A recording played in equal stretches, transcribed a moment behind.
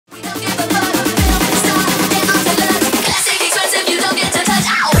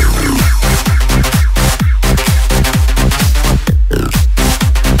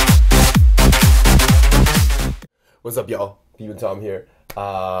What's up, y'all? Peep Tom here.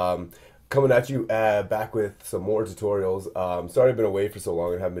 Coming at you back with some more tutorials. Sorry I've been away for so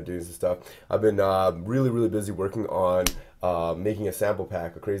long and haven't been doing some stuff. I've been really busy working on making a sample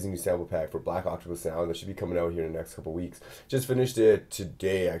pack, a crazy new sample pack for Black Octopus Sound that should be coming out here in the next couple weeks. Just finished it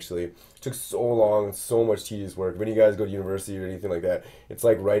today, actually. It took so long, so much tedious work. When you guys go to university or anything like that, it's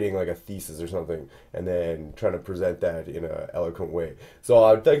like writing like a thesis or something and then trying to present that in an eloquent way. So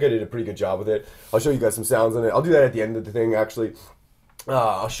I think I did a pretty good job with it. I'll show you guys some sounds on it. I'll do that at the end of the thing, actually.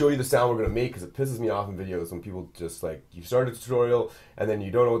 I'll show you the sound we're going to make because it pisses me off in videos when people just like, you start a tutorial and then you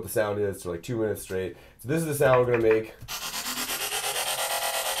don't know what the sound is for like 2 minutes straight. So this is the sound we're going to make.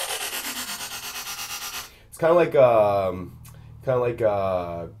 It's kind of like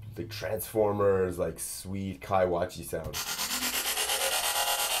the Transformers, like sweet Wachi sound.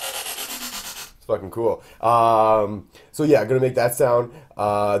 It's fucking cool. So yeah, gonna make that sound.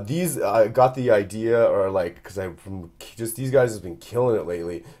 These I got the idea, or like, because these guys have been killing it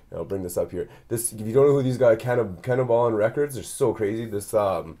lately. I'll bring this up here. This, if you don't know who these guys, Cannonball Records, they're so crazy. This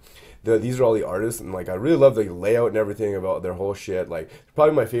these are all the artists, and like I really love the layout and everything about their whole shit. Like,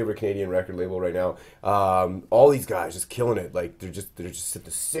 probably my favorite Canadian record label right now. All these guys just killing it. Like they're just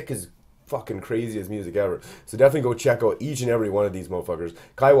the sickest, fucking craziest music ever. So definitely go check out each and every one of these motherfuckers.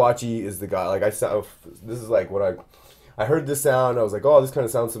 Wachi is the guy. Like this is like what I heard this sound. I was like, oh, this kind of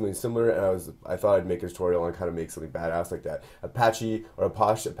sounds something similar, and I thought I'd make a tutorial and kind of make something badass like that. Apache or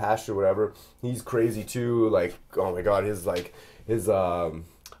Apache or whatever. He's crazy too. Like, oh my god,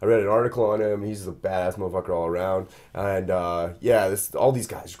 I read an article on him. He's a badass motherfucker all around. And yeah, all these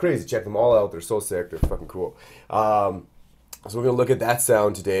guys are crazy. Check them all out. They're so sick. They're fucking cool. So we're going to look at that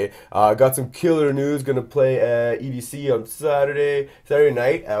sound today. Got some killer news. Going to play at EDC on Saturday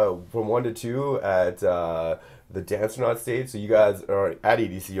night from 1 to 2 at the Dancernaut stage. So you guys are at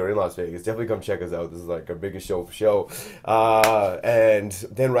EDC or in Las Vegas, definitely come check us out. This is like our biggest show for show. And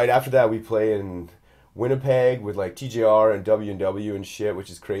then right after that, we play in Winnipeg with like TJR and W&W and shit, which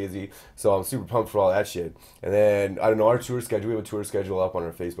is crazy. So I'm super pumped for all that shit. And then, I don't know, our tour schedule, we have a tour schedule up on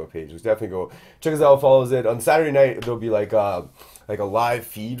our Facebook page. So definitely go check us out, follows it. On Saturday night, there'll be like a live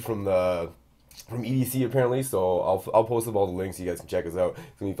feed from EDC apparently, so I'll post up all the links so you guys can check us out.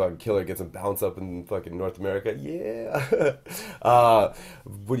 It's gonna be fucking killer. Get some bounce up in fucking North America, yeah.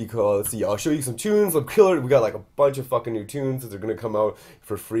 What do you call it? Let's see. I'll show you some tunes. I'm killer. We got like a bunch of fucking new tunes that are gonna come out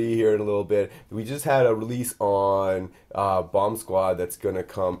for free here in a little bit. We just had a release on Bomb Squad that's gonna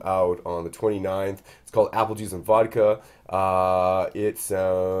come out on the 29th. It's called Apple Juice and Vodka. It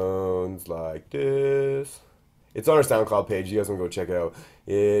sounds like this. It's on our SoundCloud page. You guys want to go check it out.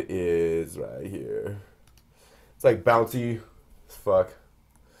 It is right here. It's like bouncy as fuck.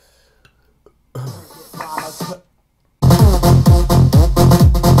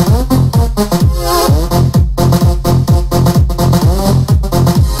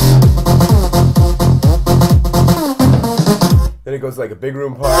 Then it goes like a big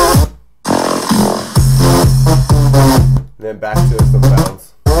room part. And then back to some bounce.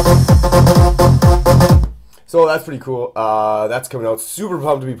 So that's pretty cool. That's coming out. Super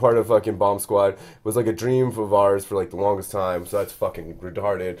pumped to be part of fucking Bomb Squad. It was like a dream of ours for like the longest time. So that's fucking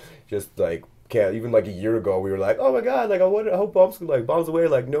retarded. Just like, even like a year ago, we were like, oh my god, like I hope Bombs Away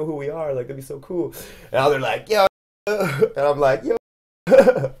like know who we are. Like that'd be so cool. And now they're like, yo, and I'm like, yo.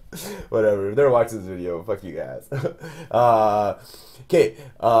 Whatever. If they're watching this video, fuck you guys. Okay,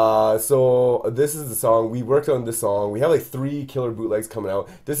 so this is the song. We worked on this song. We have like 3 killer bootlegs coming out.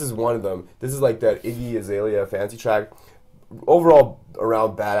 This is one of them. This is like that Iggy Azalea fancy track. Overall,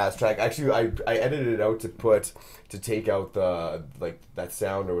 around badass track. Actually, I edited it out to take out the like that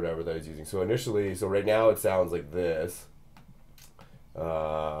sound or whatever that I was using. So initially, so right now it sounds like this.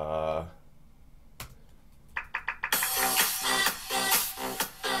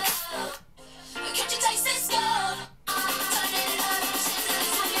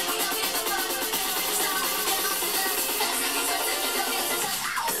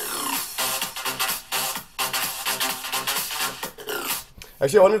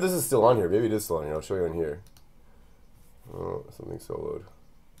 Actually, I wonder if this is still on here. Maybe it is still on here. I'll show you on here. Oh, something soloed.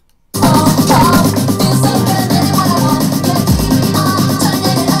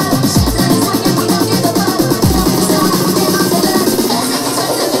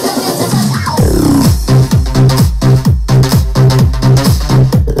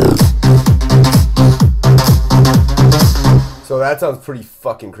 So that sounds pretty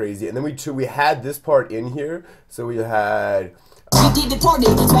fucking crazy. And then we had this part in here. So we had We get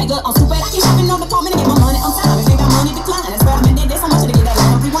deported. Swagger, I'm stupid. I keep having no department to get my money on time. If they got money decline, that's where I'm in there. So much to get that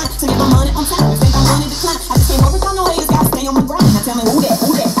long rewind. To get my money on time. If they got money decline, I just can't work with no haters. Gotta stay on my grind. Now tell me who that,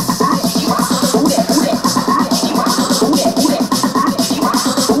 who that, who that, who that, who that, who that, who that.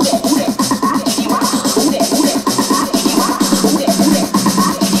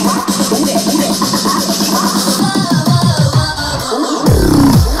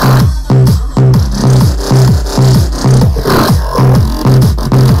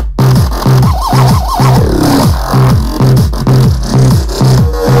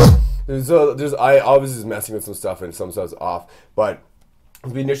 So I obviously is messing with some stuff and some stuff's off, but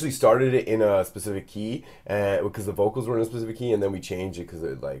we initially started it in a specific key, and because the vocals were in a specific key, and then we changed it because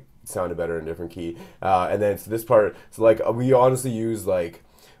it like sounded better in a different key, and then so this part, so like we honestly used like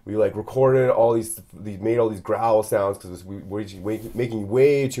we like recorded all these made all these growl sounds because we were making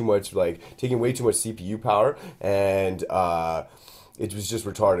way too much, like taking way too much CPU power, and it was just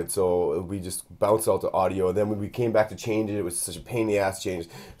retarded, so we just bounced out the audio, and then when we came back to change it, it was such a pain in the ass change.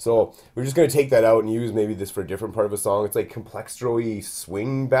 So we're just going to take that out and use maybe this for a different part of a song. It's like complextro-y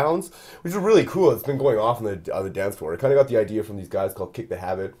swing bounce, which is really cool. It's been going off on the dance floor. I kind of got the idea from these guys called Kick the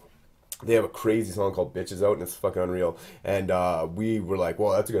Habit. They have a crazy song called Bitches Out, and it's fucking unreal. And we were like,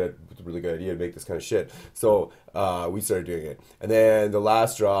 well, that's a really good idea to make this kind of shit. So we started doing it. And then the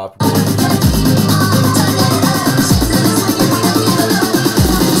last drop...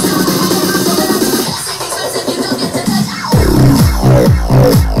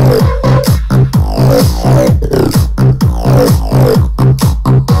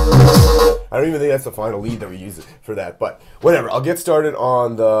 I don't even think that's the final lead that we use for that, but whatever. I'll get started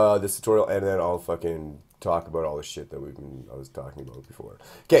on this tutorial, and then I'll fucking talk about all the shit that I was talking about before.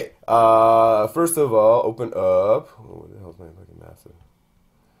 Okay, first of all, open up. Oh, what the hell's my fucking massive?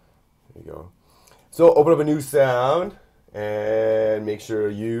 There you go. So open up a new sound, and make sure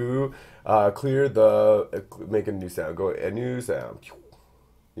you clear the make a new sound. Go a new sound.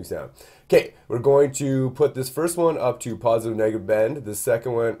 New sound. Okay, we're going to put this first one up to positive negative bend, the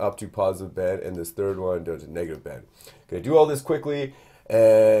second one up to positive bend, and this third one down to negative bend. Gonna do all this quickly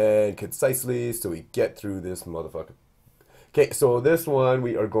and concisely so we get through this motherfucker. Okay, so this one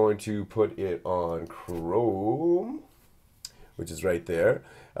we are going to put it on Chrome, which is right there.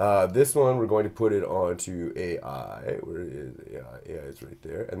 This one we're going to put it onto AI. Where is AI? AI is right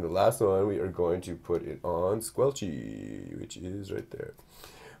there. And the last one we are going to put it on Squelchy, which is right there.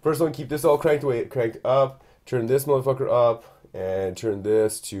 First one, keep this all cranked up, turn this motherfucker up, and turn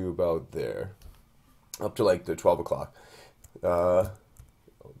this to about there. Up to like the 12 o'clock. Settle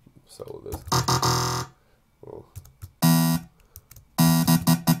this. Oh.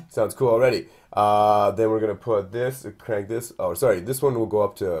 Sounds cool already. Then we're going to put this, crank this, oh sorry, this one will go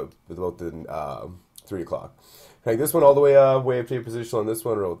up to about the 3 o'clock. Crank this one all the way up, wave tape position on this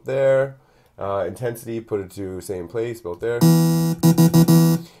one right there. Intensity, put it to same place, about there.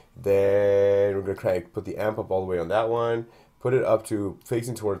 Then we're going to put the amp up all the way on that one. Put it up to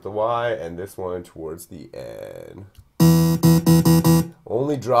facing towards the Y, and this one towards the N.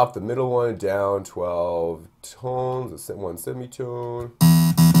 Only drop the middle one down 12 tones, one semitone.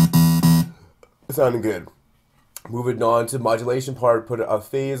 Sounding good. Move it on to modulation part, put a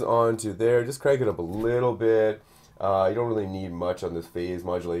phase onto there. Just crank it up a little bit. You don't really need much on this phase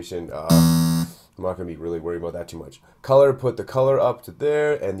modulation. I'm not going to be really worried about that too much. Color, put the color up to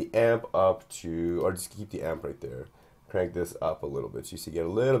there, and the amp up to, or just keep the amp right there. Crank this up a little bit so you get a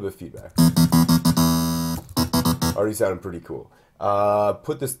little bit of feedback. Already sounding pretty cool.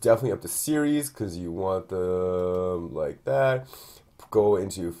 Put this definitely up to series because you want them like that. Go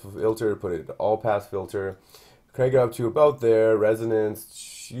into filter, put it into all pass filter. Crank it up to about there.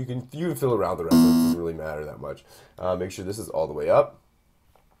 Resonance, you can fill around the resonance. It doesn't really matter that much. Make sure this is all the way up.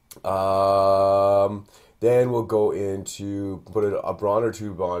 Then we'll go into put a Bronner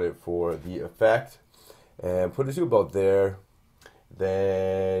tube on it for the effect, and put it to about there.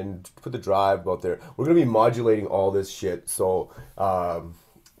 Then put the drive about there. We're gonna be modulating all this shit, so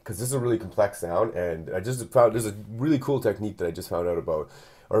because this is a really complex sound, and I just found there's a really cool technique that I just found out about,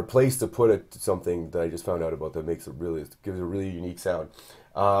 or a place to put it, something that I just found out about that makes it really gives it a really unique sound.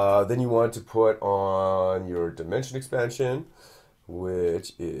 Then you want to put on your dimension expansion,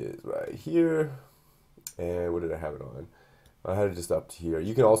 which is right here. And what did I have it on? I had it just up to here.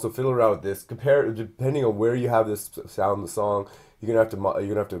 You can also fiddle around with this. Compare depending on where you have this sound in the song. You're gonna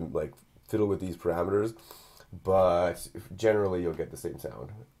have to like fiddle with these parameters, but generally you'll get the same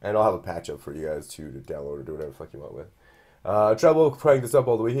sound. And I'll have a patch up for you guys too to download or do whatever the fuck you want with. Treble, crank this up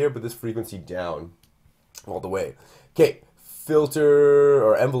all the way here, but this frequency down all the way. Okay, filter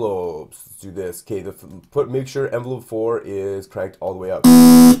or envelopes. Let's do this. Okay, make sure envelope 4 is cranked all the way up.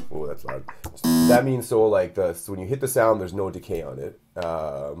 Oh, that's loud. That means so like so when you hit the sound, there's no decay on it,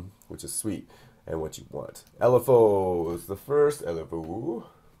 which is sweet and what you want. LFO is the first LFO.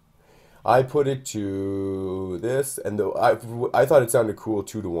 I put it to this, and I thought it sounded cool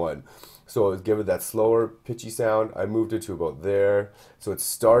 2 to 1. So I was give it that slower, pitchy sound. I moved it to about there. So it's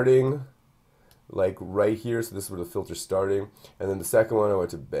starting like right here. So this is where the filter's starting. And then the second one, I went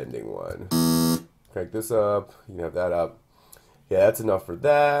to bending 1. Crank this up. You can have that up. Yeah, that's enough for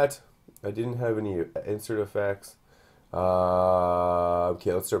that. I didn't have any insert effects.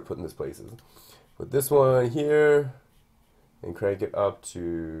 Okay, let's start putting this places. Put this one here. And crank it up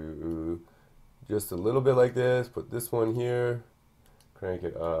to just a little bit like this. Put this one here. Crank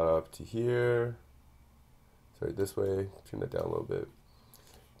it up to here. Sorry, this way. Turn that down a little bit.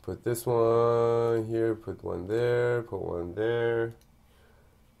 Put this one here. Put one there. Put one there.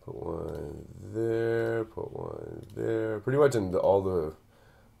 Put one there. Put one there. Pretty much in all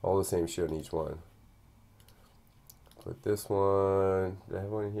the same shit in each one. Put this one. Did I have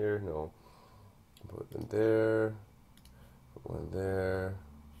one here? No. Put them there. One there.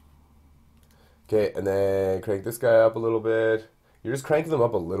 Okay, and then crank this guy up a little bit. You're just cranking them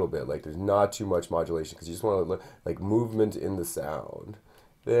up a little bit, like there's not too much modulation because you just want to look like movement in the sound.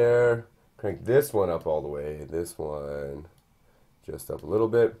 There. Crank this one up all the way. This one just up a little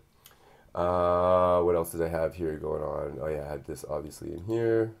bit. What else did I have here going on? Oh yeah, I had this obviously in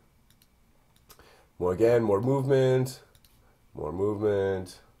here. More again, more movement. More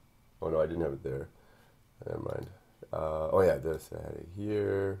movement. Oh no, I didn't have it there. Never mind. Oh yeah, this, I had it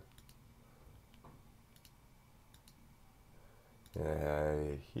here. And I had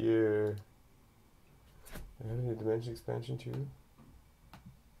it here. I have a dimension expansion too.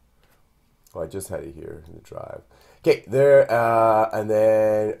 Oh, I just had it here in the drive. Okay, there, and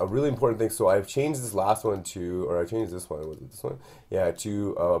then a really important thing. So I've changed this last one to, or I changed this one, was it this one? Yeah,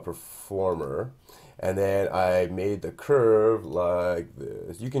 to a performer. And then I made the curve like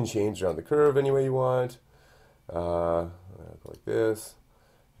this. You can change around the curve any way you want. Like this.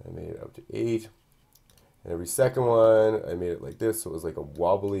 I made it up to 8. And every second one, I made it like this, so it was like a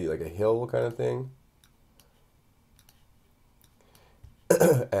wobbly, like a hill kind of thing.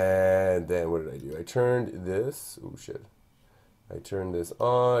 And then what did I do? I turned this, oh shit. I turned this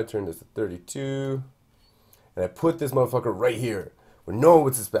on, I turned this to 32. And I put this motherfucker right here, where no one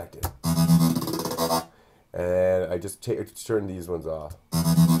would suspect it. And I just turn these ones off.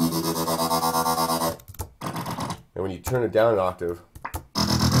 And when you turn it down an octave,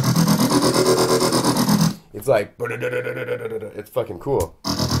 it's like, it's fucking cool.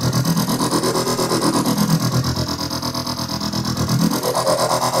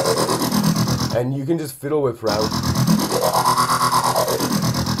 And you can just fiddle with around.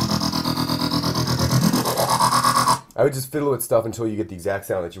 I would just fiddle with stuff until you get the exact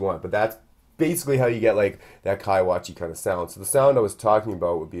sound that you want. But that's basically how you get like that Wachi kind of sound. So the sound I was talking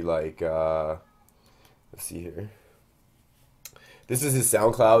about would be like, let's see here. This is his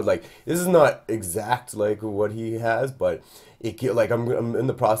SoundCloud. Like, this is not exact like what he has, but it like I'm in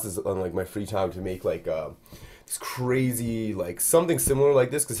the process on like my free time to make like this crazy like something similar like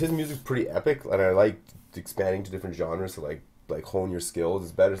this because his music's pretty epic and I like expanding to different genres to like hone your skills.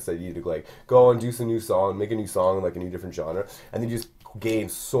 It's better to you to like go and do some new song, make a new song in like a new different genre, and then you just gain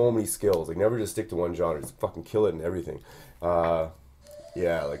so many skills. Like never just stick to one genre, just fucking kill it and everything. Yeah,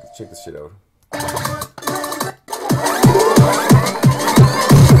 like check this shit out.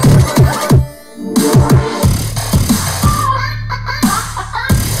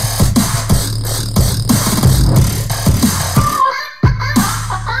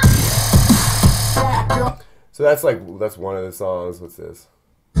 So that's one of the songs. What's this?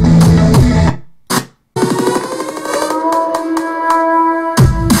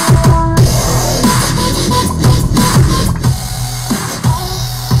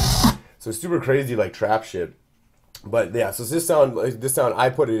 So super crazy like trap shit. But yeah, so this sound I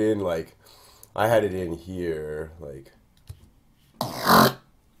put it in like I had it in here like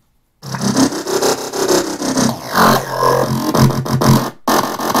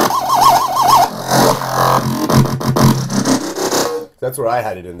that's where I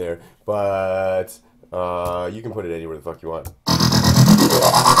had it in there, but you can put it anywhere the fuck you want.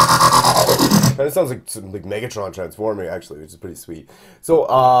 And it sounds like some like Megatron transforming actually, which is pretty sweet. So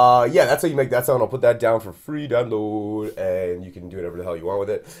yeah, that's how you make that sound. I'll put that down for free download, and you can do whatever the hell you want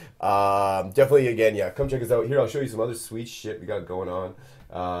with it. Definitely, again, yeah, come check us out. Here, I'll show you some other sweet shit we got going on.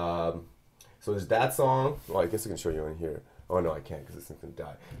 So there's that song. Well, I guess I can show you in here. Oh no, I can't because this thing's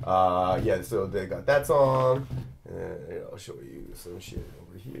gonna die. Yeah, so they got that song, and I'll show you some shit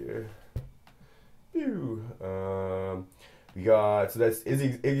over here. Ew. We got, so that's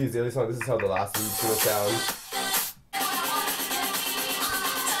Iggy Azalea song. This is how the last lead's gonna sound.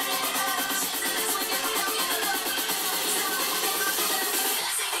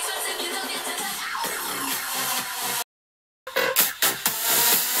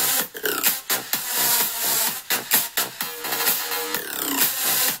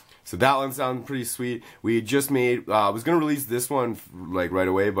 So that one sounds pretty sweet. We just made, I was going to release this one like right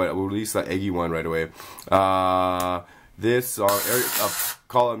away, but we'll release that Eggy one right away. This song,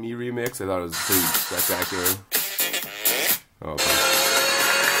 Call On Me remix, I thought it was pretty spectacular. Oh, okay.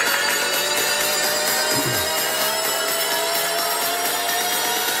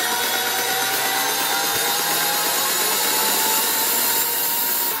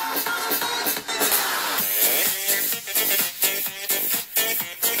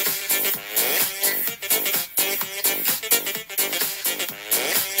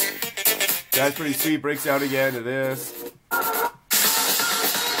 That's pretty sweet. Breaks out again to this.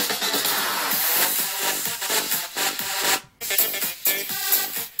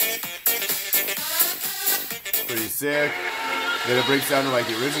 Pretty sick. Then it breaks down to like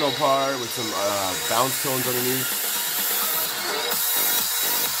the original part with some bounce tones underneath.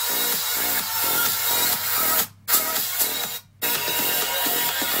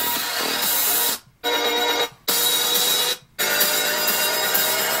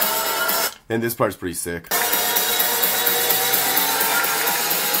 And this part's pretty sick.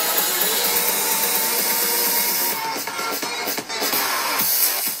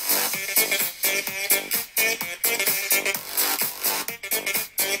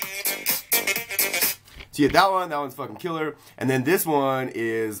 So yeah, that one's fucking killer. And then this one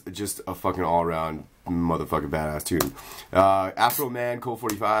is just a fucking all-around motherfucking badass tune. Afro Man, Code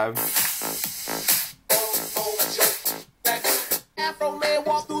 45. Afro Man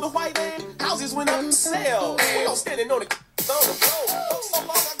walked through the white man. Houses went up for sale. We all standing on the floor. So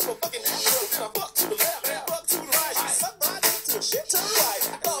long I grew a fucking afro. Then I fucked to the left, fucked to the right. She sucked my dick to the shit to the right.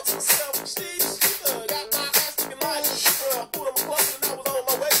 I thought to myself, she got my ass looking like I put on my clothes and I was on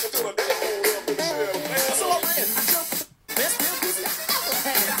my way to the bed. So I ran. I jumped the best damn pussy I ever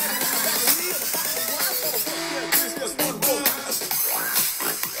had. I got the wheel, the wine for the wheel. There's just one roll.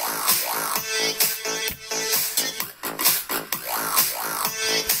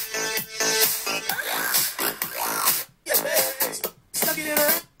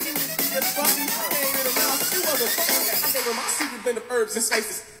 Herbs and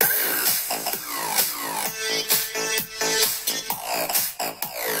spices.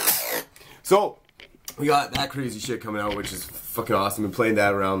 So we got that crazy shit coming out, which is fucking awesome. Been playing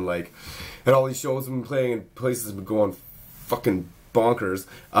that around like at all these shows. I've been playing in places have been going fucking bonkers.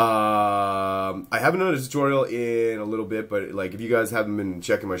 I haven't done a tutorial in a little bit, but like if you guys haven't been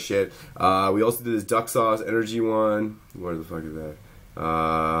checking my shit, we also did this duck sauce energy one. Where the fuck is that?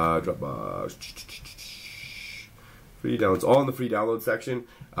 Dropbox. Free downloads, all in the free download section.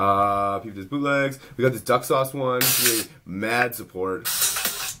 Peep This bootlegs. We got this duck sauce one. Really mad support.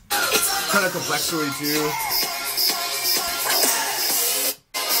 Kind of complex story too.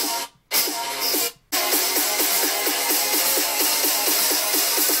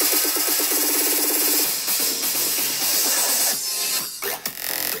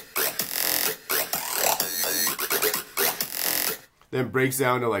 Then breaks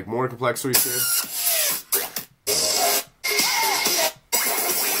down to like more complex story shit.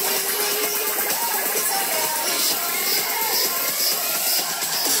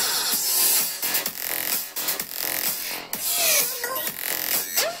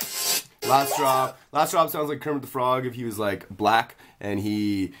 Last drop sounds like Kermit the Frog if he was like black and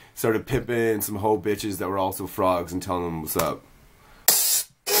he started pimping some hoe bitches that were also frogs and telling them what's up.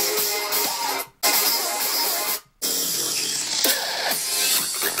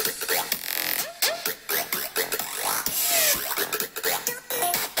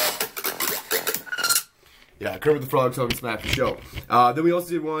 Yeah, Kermit the Frog talking smack for show. Then we also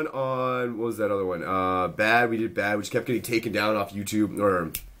did one on, what was that other one? Bad, we did Bad, which kept getting taken down off YouTube,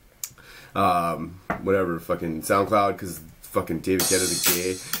 or whatever, fucking SoundCloud, because fucking David Guetta's a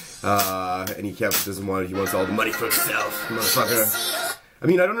gay, and he he wants all the money for himself, motherfucker. I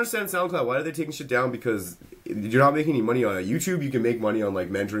mean, I don't understand SoundCloud. Why are they taking shit down? Because you're not making any money on it. YouTube, you can make money on like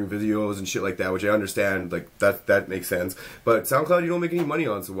mentoring videos and shit like that, which I understand. Like that makes sense. But SoundCloud, you don't make any money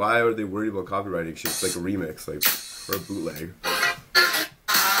on. So why are they worried about copywriting shit? It's like a remix, like or a bootleg.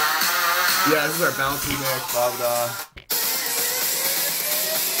 Yeah, this is our bounce remix. Blah blah.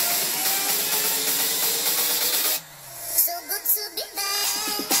 So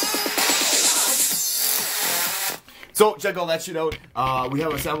So check all that shit out. We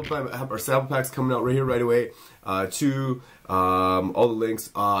have our sample packs coming out right here right away. All the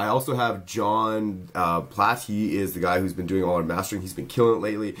links. I also have John Platt. He is the guy who's been doing all our mastering. He's been killing it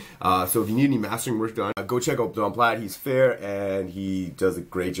lately. So if you need any mastering work done, go check out John Platt. He's fair and he does a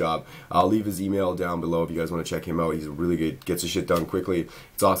great job. I'll leave his email down below if you guys want to check him out. He's really good. Gets his shit done quickly.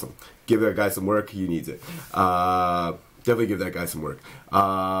 It's awesome. Give that guy some work. He needs it. Definitely give that guy some work.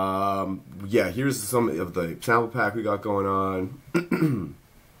 Yeah, here's some of the sample pack we got going on.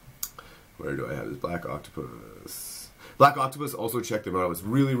 Where do I have this Black Octopus? Black Octopus, also check them out. I was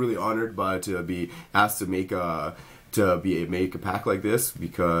really, really honored to be asked to make a pack like this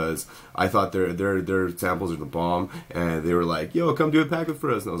because I thought their samples are the bomb, and they were like, "Yo, come do a pack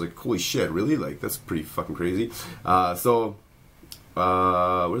for us," and I was like, "Holy shit, really? Like that's pretty fucking crazy." Where the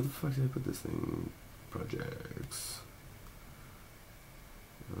fuck did I put this thing? Projects.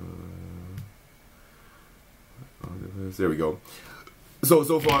 There we go.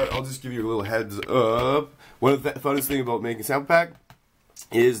 So far, I'll just give you a little heads up. One of the funnest thing about making sample pack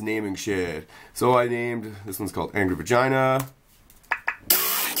is naming shit. So I named, this one's called Angry Vagina.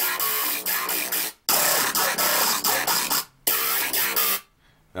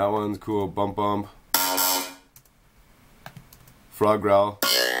 That one's cool, Bump Bump. Frog Growl.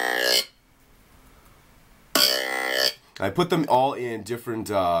 I put them all in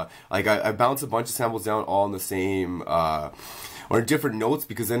different, like I bounce a bunch of samples down all in the same, or in different notes,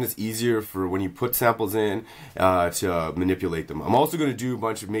 because then it's easier for when you put samples in to manipulate them. I'm also going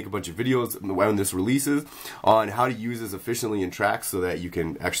to make a bunch of videos when this releases on how to use this efficiently in tracks so that you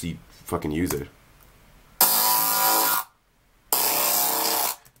can actually fucking use it.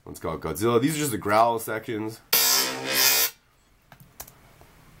 One's called Godzilla. These are just the growl sections.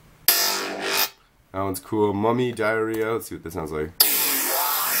 That one's cool. Mummy Diarrhea. Let's see what that sounds like.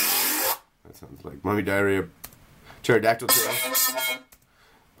 That sounds like Mummy Diarrhea. Pterodactyl tail.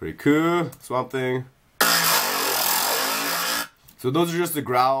 Pretty cool. Swamp Thing. So those are just the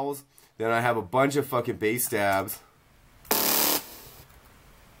growls. Then I have a bunch of fucking bass stabs.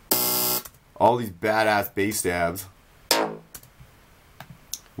 All these badass bass stabs.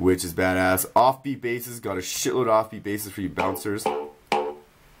 Which is badass. Offbeat basses. Got a shitload of offbeat basses for you bouncers.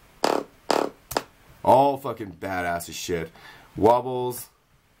 All fucking badass as shit. Wobbles.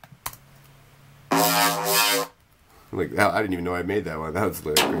 Like, I didn't even know I made that one. That was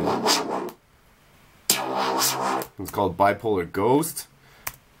like crazy. It's called Bipolar Ghost.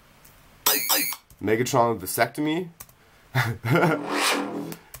 Megatron Vasectomy.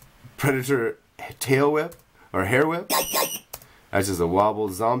 Predator Tail Whip. Or Hair Whip. That's just a wobble.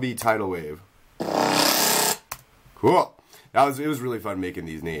 Zombie Tidal Wave. Cool. It was really fun making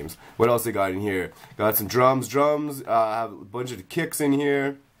these names. What else I got in here? Got some drums. I have a bunch of kicks in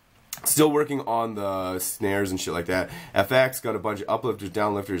here. Still working on the snares and shit like that. FX, got a bunch of uplifters,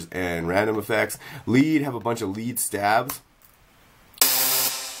 downlifters, and random effects. Lead, have a bunch of lead stabs.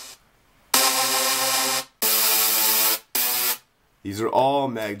 These are all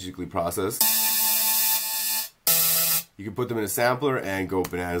magically processed. You can put them in a sampler and go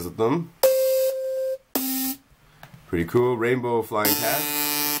bananas with them. Pretty cool. Rainbow Flying Cat.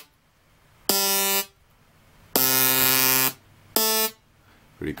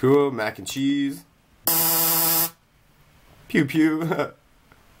 Pretty cool. Mac and cheese. Pew pew.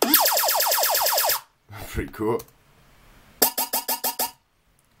 Pretty cool.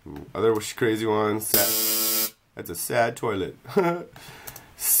 Other crazy ones. Sad. That's a sad toilet.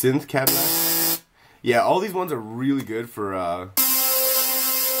 Synth Cadillac. Yeah, all these ones are really good for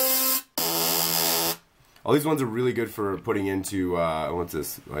putting into, what's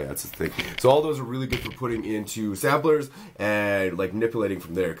this? Oh yeah, that's this thing. So all those are really good for putting into samplers and like manipulating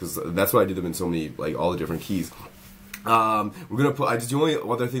from there, because that's why I did them in so many, like all the different keys. We're gonna put. The only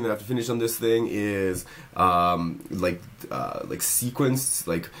other thing that I have to finish on this thing is like sequenced,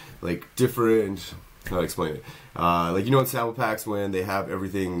 like different. How to explain it? Like, you know, in sample packs when they have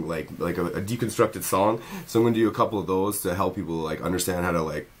everything like a deconstructed song. So I'm gonna do a couple of those to help people like understand how to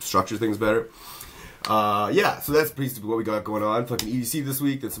like structure things better. Yeah, so that's basically what we got going on. Fucking EDC this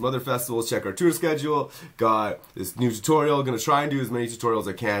week, then some other festivals. Check our tour schedule. Got this new tutorial. Gonna try and do as many tutorials as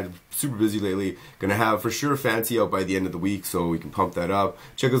I can. Super busy lately. Gonna have for sure Fancy out by the end of the week, so we can pump that up.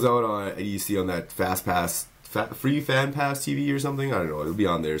 Check us out on EDC on that Fast Pass. Free Fan Pass TV or something. I don't know. It'll be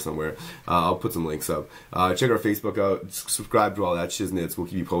on there somewhere. I'll put some links up. Check our Facebook out. Subscribe to all that shiznits. We'll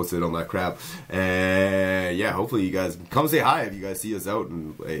keep you posted on that crap. And yeah, hopefully you guys come say hi if you guys see us out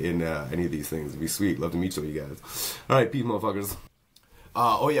in any of these things. It'd be sweet. Love to meet some of you guys. All right, peace, motherfuckers.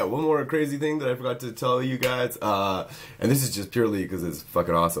 Oh yeah, one more crazy thing that I forgot to tell you guys, and this is just purely because it's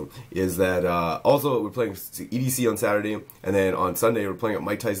fucking awesome, is that also we're playing EDC on Saturday, and then on Sunday we're playing at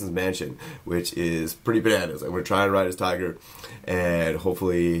Mike Tyson's mansion, which is pretty bananas. I'm going to try and ride his tiger, and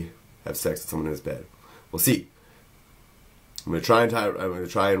hopefully have sex with someone in his bed. We'll see. I'm going to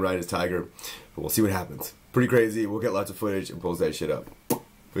try and ride his tiger, but we'll see what happens. Pretty crazy. We'll get lots of footage and post that shit up.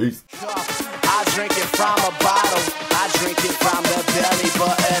 Peace. I drink it from a bottle. I drink it from the belly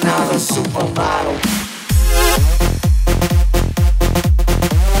button of a supermodel.